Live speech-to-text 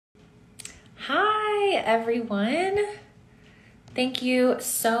Hi, everyone. Thank you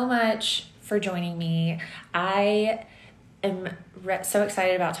so much for joining me. I am so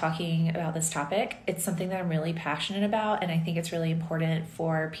excited about talking about this topic. It's something that I'm really passionate about, and I think it's really important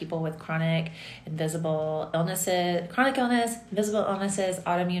for people with chronic invisible illnesses,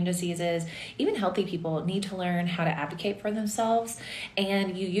 autoimmune diseases. Even healthy people need to learn how to advocate for themselves,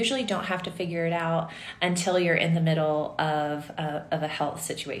 and you usually don't have to figure it out until you're in the middle of a health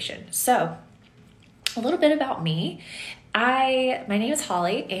situation. So, a little bit about me. My name is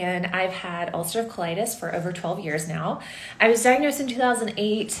Holly, and I've had ulcerative colitis for over 12 years now. I was diagnosed in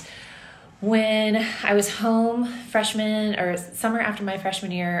 2008 when I was home summer after my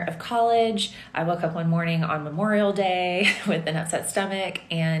freshman year of college. I woke up one morning on Memorial Day with an upset stomach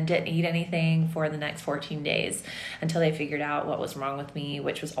and didn't eat anything for the next 14 days until they figured out what was wrong with me,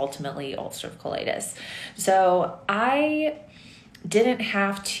 which was ultimately ulcerative colitis. So I didn't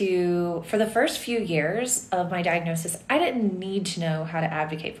have to, for the first few years of my diagnosis, I didn't need to know how to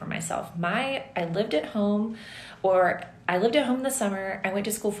advocate for myself. I lived at home in the summer. I went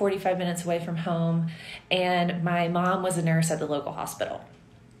to school 45 minutes away from home, and my mom was a nurse at the local hospital.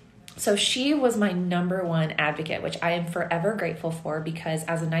 So she was my number one advocate, which I am forever grateful for, because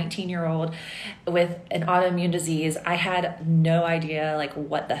as a 19-year-old with an autoimmune disease, I had no idea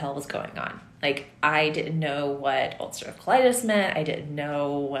what the hell was going on. I didn't know what ulcerative colitis meant. I didn't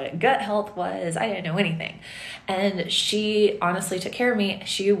know what gut health was. I didn't know anything. And she honestly took care of me.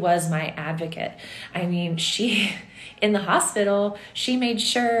 She was my advocate. In the hospital, she made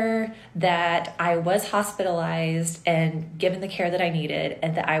sure that I was hospitalized and given the care that I needed,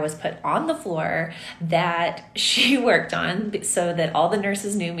 and that I was put on the floor that she worked on so that all the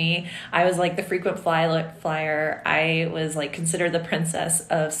nurses knew me. I was like the frequent flyer. I was considered the princess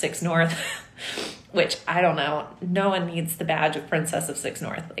of 6 North, which I don't know. No one needs the badge of princess of 6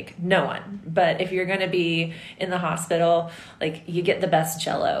 North. No one. But if you're going to be in the hospital, you get the best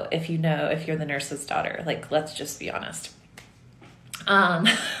jello if you're the nurse's daughter. Let's just be honest. Yeah.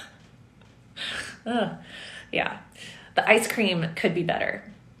 The ice cream could be better.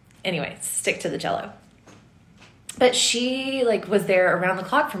 Anyway, stick to the jello. But she was there around the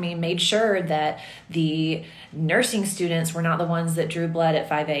clock for me, made sure that the nursing students were not the ones that drew blood at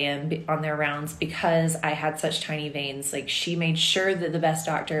 5 a.m. on their rounds because I had such tiny veins. She made sure that the best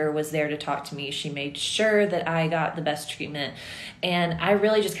doctor was there to talk to me. She made sure that I got the best treatment. And I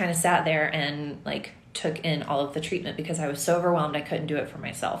really just kind of sat there and took in all of the treatment because I was so overwhelmed I couldn't do it for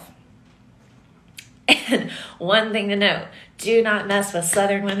myself. And one thing to note, do not mess with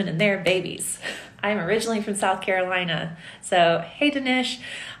Southern women and their babies. I'm originally from South Carolina. So, hey, Danish,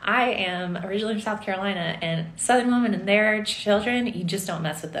 I am originally from South Carolina, and Southern women and their children, you just don't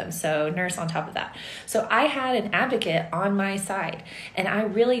mess with them. So, nurse on top of that. So, I had an advocate on my side, and I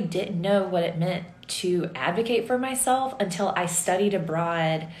really didn't know what it meant to advocate for myself until I studied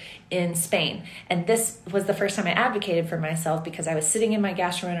abroad in Spain. And this was the first time I advocated for myself because I was sitting in my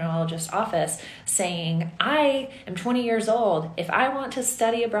gastroenterologist's office saying, I am 20 years old. If I want to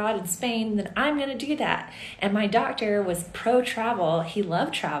study abroad in Spain, then I'm going to do that. And my doctor was pro-travel. He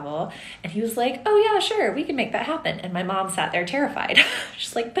loved travel. And he was like, oh yeah, sure, we can make that happen. And my mom sat there terrified.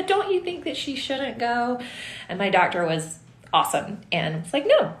 She's like, but don't you think that she shouldn't go? And my doctor was awesome and was like,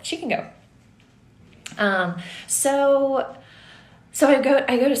 no, she can go. So I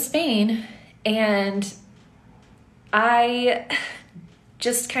go to Spain, and I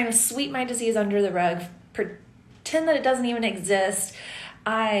just kind of sweep my disease under the rug, pretend that it doesn't even exist.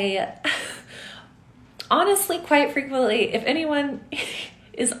 I honestly, quite frequently, if anyone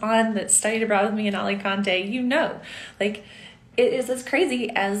is on that studied abroad with me in Alicante, it is as crazy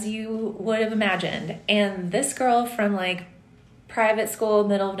as you would have imagined. And this girl from private school,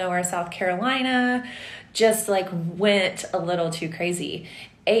 middle of nowhere, South Carolina, just went a little too crazy.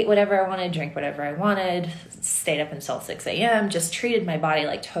 Ate whatever I wanted, drank whatever I wanted, stayed up until 6 a.m., just treated my body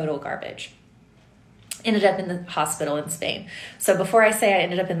like total garbage. Ended up in the hospital in Spain. So before I say I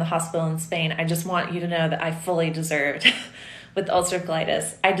ended up in the hospital in Spain, I just want you to know that I fully deserved, with ulcerative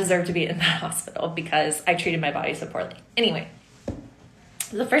colitis, I deserved to be in that hospital because I treated my body so poorly. Anyway,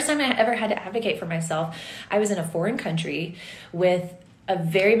 the first time I ever had to advocate for myself, I was in a foreign country with a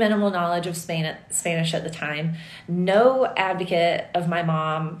very minimal knowledge of Spanish at the time. No advocate of my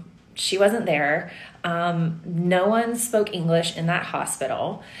mom. She wasn't there. No one spoke English in that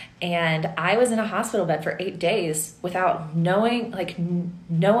hospital. And I was in a hospital bed for 8 days without knowing,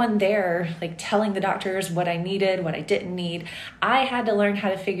 no one there, telling the doctors what I needed, what I didn't need. I had to learn how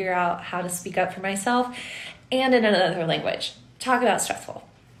to figure out how to speak up for myself and in another language. Talk about stressful.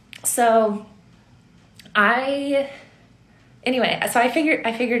 So I anyway, so I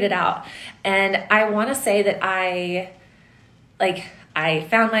figured it out. And I want to say that I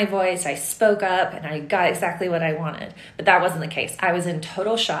found my voice, I spoke up, and I got exactly what I wanted. But that wasn't the case. I was in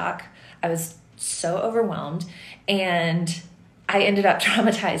total shock. I was so overwhelmed, and I ended up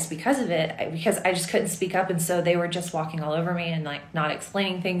traumatized because of it, because I just couldn't speak up. And so they were just walking all over me and like not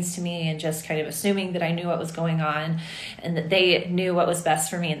explaining things to me and just kind of assuming that I knew what was going on and that they knew what was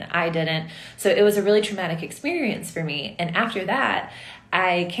best for me and that I didn't. So it was a really traumatic experience for me. And after that,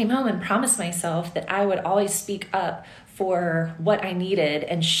 I came home and promised myself that I would always speak up for what I needed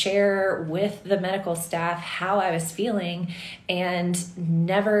and share with the medical staff how I was feeling and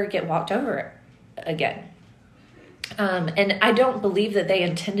never get walked over again. And I don't believe that they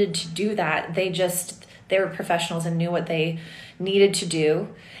intended to do that. They were professionals and knew what they needed to do,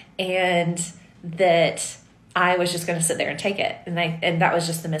 and that I was just going to sit there and take it. And that was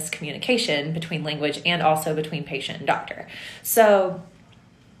just the miscommunication between language and also between patient and doctor. So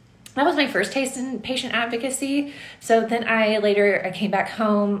that was my first taste in patient advocacy. So then I came back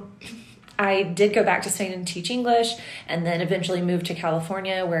home. I did go back to Spain and teach English, and then eventually moved to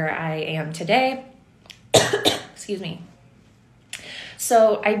California where I am today. Excuse me.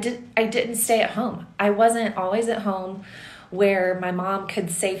 So I didn't stay at home. I wasn't always at home where my mom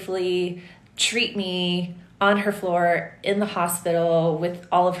could safely treat me on her floor in the hospital with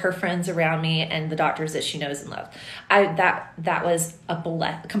all of her friends around me and the doctors that she knows and loves. That was a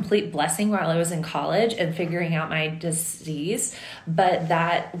complete blessing while I was in college and figuring out my disease, but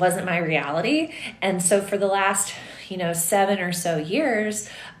that wasn't my reality. And so for the last 7 or so years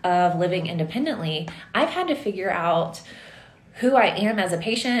of living independently, I've had to figure out who I am as a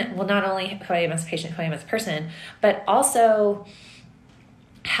patient. Well, not only who I am as a patient, who I am as a person, but also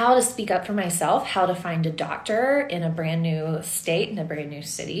how to speak up for myself, how to find a doctor in a brand new state, in a brand new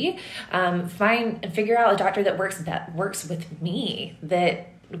city, figure out a doctor that works with me, that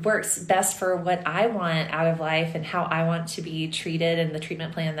works best for what I want out of life and how I want to be treated and the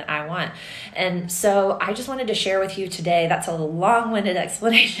treatment plan that I want. And so I just wanted to share with you today, that's a long-winded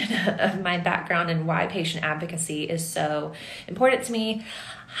explanation of my background and why patient advocacy is so important to me.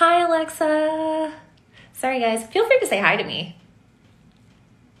 Hi, Alexa. Sorry, guys. Feel free to say hi to me.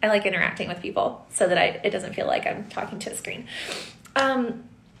 I like interacting with people so that it doesn't feel like I'm talking to a screen.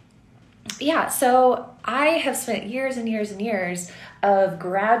 So I have spent years and years and years of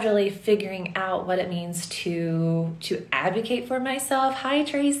gradually figuring out what it means to advocate for myself. Hi,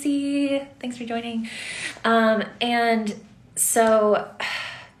 Tracy. Thanks for joining. And so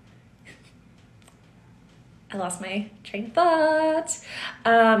I lost my train of thought.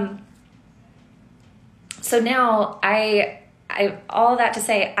 So now all that to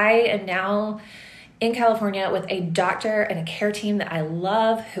say, I am now in California with a doctor and a care team that I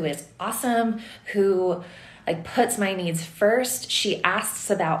love, who is awesome, who puts my needs first. She asks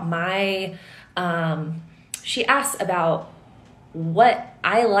about what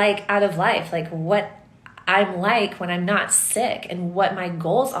I like out of life, like what I'm like when I'm not sick and what my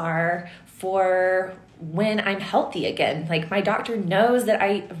goals are for when I'm healthy again. Like, my doctor knows that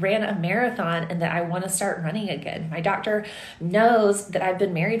I ran a marathon and that I want to start running again. My doctor knows that I've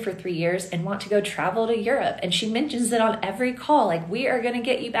been married for 3 years and want to go travel to Europe. And she mentions it on every call. Like, we are going to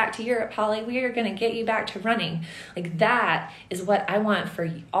get you back to Europe, Holly. We are going to get you back to running. Like, that is what I want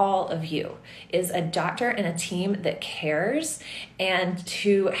for all of you, is a doctor and a team that cares, and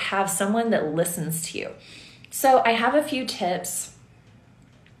to have someone that listens to you. So I have a few tips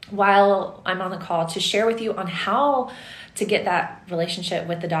while I'm on the call to share with you on how to get that relationship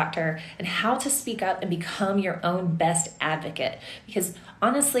with the doctor and how to speak up and become your own best advocate. Because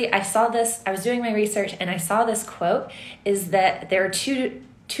honestly, I was doing my research and I saw this quote, is that there are two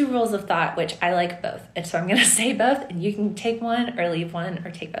rules of thought, which I like both. And so I'm going to say both, and you can take one or leave one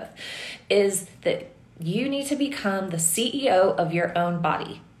or take both, is that you need to become the CEO of your own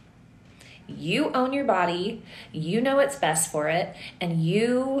body. You own your body, you know what's best for it, and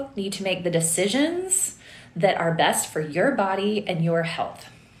you need to make the decisions that are best for your body and your health.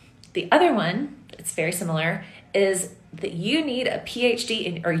 The other one, it's very similar, is that you need a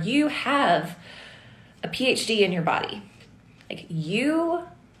PhD or you have a PhD in your body. Like, you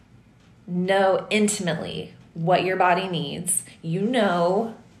know intimately what your body needs, you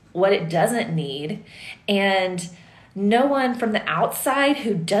know what it doesn't need, and no one from the outside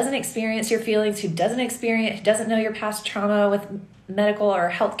who doesn't experience your feelings, who doesn't know your past trauma with medical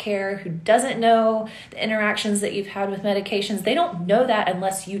or healthcare, who doesn't know the interactions that you've had with medications, they don't know that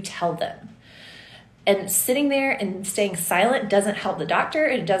unless you tell them. And sitting there and staying silent doesn't help the doctor.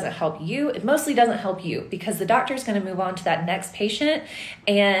 It doesn't help you. It mostly doesn't help you, because the doctor is going to move on to that next patient,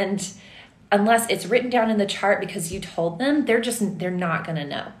 and unless it's written down in the chart because you told them, they're not going to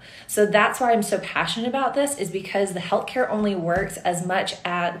know. So that's why I'm so passionate about this, is because the healthcare only works as much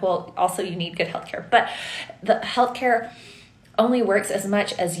as, well, also you need good healthcare, but the healthcare only works as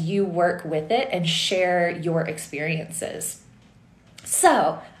much as you work with it and share your experiences.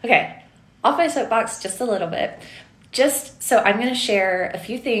 So, okay, off my soapbox just a little bit. So I'm going to share a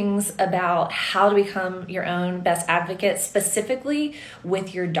few things about how to become your own best advocate, specifically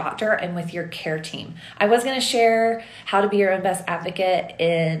with your doctor and with your care team. I was going to share how to be your own best advocate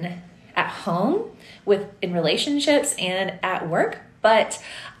at home, in relationships and at work, but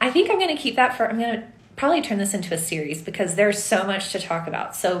I think I'm going to keep that I'm going to probably turn this into a series because there's so much to talk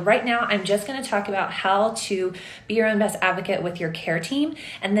about. So right now I'm just going to talk about how to be your own best advocate with your care team.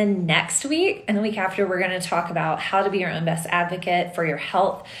 And then next week and the week after, we're going to talk about how to be your own best advocate for your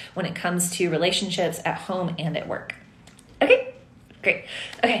health when it comes to relationships at home and at work. Okay, great.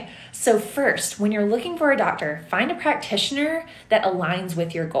 Okay, so first, when you're looking for a doctor, find a practitioner that aligns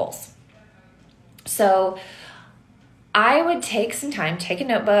with your goals. So I would take some time, take a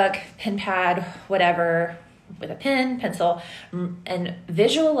notebook, pen pad, whatever, with a pen, pencil, and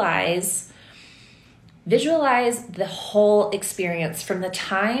visualize the whole experience from the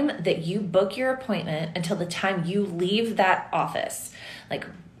time that you book your appointment until the time you leave that office. Like,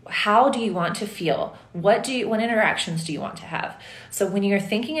 how do you want to feel? What interactions do you want to have? So when you're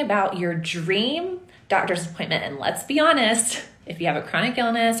thinking about your dream doctor's appointment, and let's be honest, if you have a chronic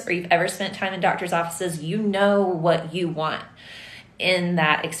illness or you've ever spent time in doctor's offices, you know what you want in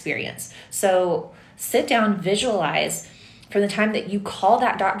that experience. So sit down, visualize from the time that you call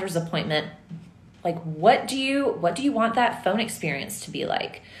that doctor's appointment, like what do you want that phone experience to be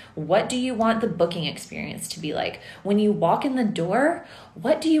like? What do you want the booking experience to be like? When you walk in the door,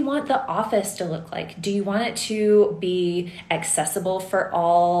 what do you want the office to look like? Do you want it to be accessible for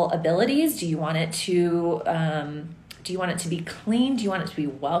all abilities? Do you want it to be clean? Do you want it to be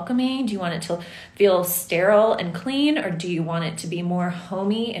welcoming? Do you want it to feel sterile and clean? Or do you want it to be more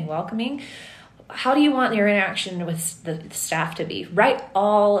homey and welcoming? How do you want your interaction with the staff to be? Write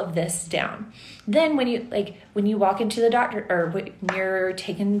all of this down. Then when you walk into the doctor or when you're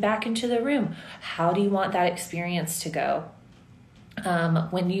taken back into the room, how do you want that experience to go?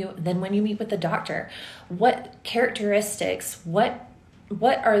 When you meet with the doctor, what characteristics, what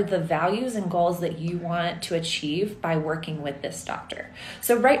are the values and goals that you want to achieve by working with this doctor?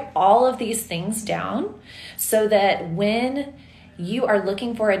 So write all of these things down so that when you are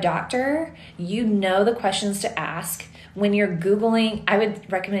looking for a doctor, you know the questions to ask. When you're Googling, I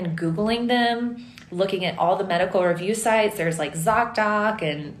would recommend Googling them, looking at all the medical review sites. There's like ZocDoc,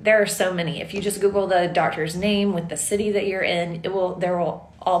 and there are so many. If you just Google the doctor's name with the city that you're in, there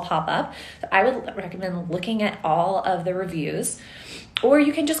will all pop up. So I would recommend looking at all of the reviews, or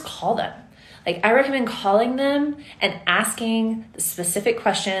you can just call them. Like, I recommend calling them and asking the specific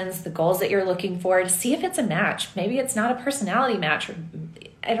questions, the goals that you're looking for, to see if it's a match. Maybe it's not a personality match.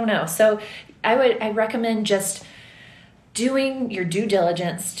 I don't know. So I recommend just doing your due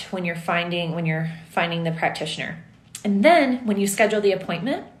diligence when you're finding the practitioner. And then when you schedule the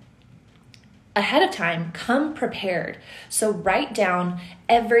appointment, ahead of time, come prepared. So write down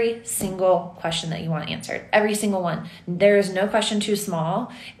every single question that you want answered, every single one. There is no question too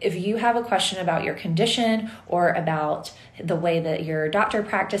small. If you have a question about your condition or about the way that your doctor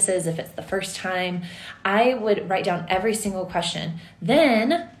practices, if it's the first time, I would write down every single question.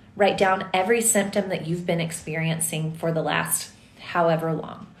 Then write down every symptom that you've been experiencing for the last however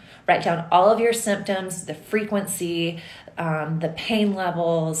long. Write down all of your symptoms, the frequency, the pain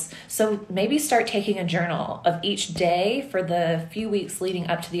levels. So maybe start taking a journal of each day for the few weeks leading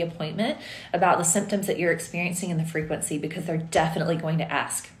up to the appointment about the symptoms that you're experiencing and the frequency, because they're definitely going to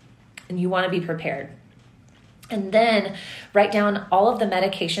ask, and you want to be prepared. And then write down all of the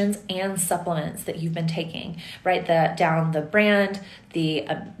medications and supplements that you've been taking. Write down the brand, the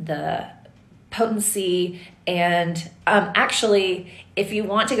potency, and actually, if you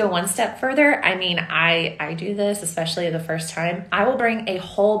want to go one step further, I mean, I do this, especially the first time. I will bring a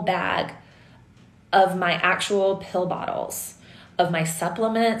whole bag of my actual pill bottles, of my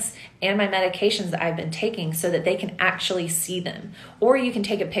supplements and my medications that I've been taking, so that they can actually see them. Or you can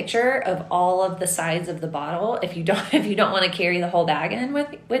take a picture of all of the sides of the bottle if you don't want to carry the whole bag in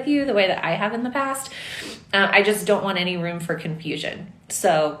with you the way that I have in the past. I just don't want any room for confusion.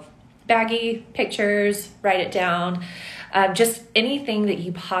 So baggy pictures, write it down. Just anything that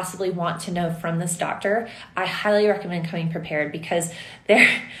you possibly want to know from this doctor, I highly recommend coming prepared, because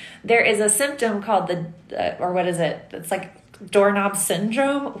there is a symptom called or what is it? It's like doorknob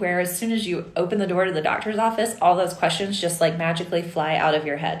syndrome, where as soon as you open the door to the doctor's office, all those questions just like magically fly out of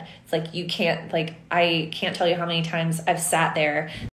your head. It's like you can't, like, I can't tell you how many times I've sat there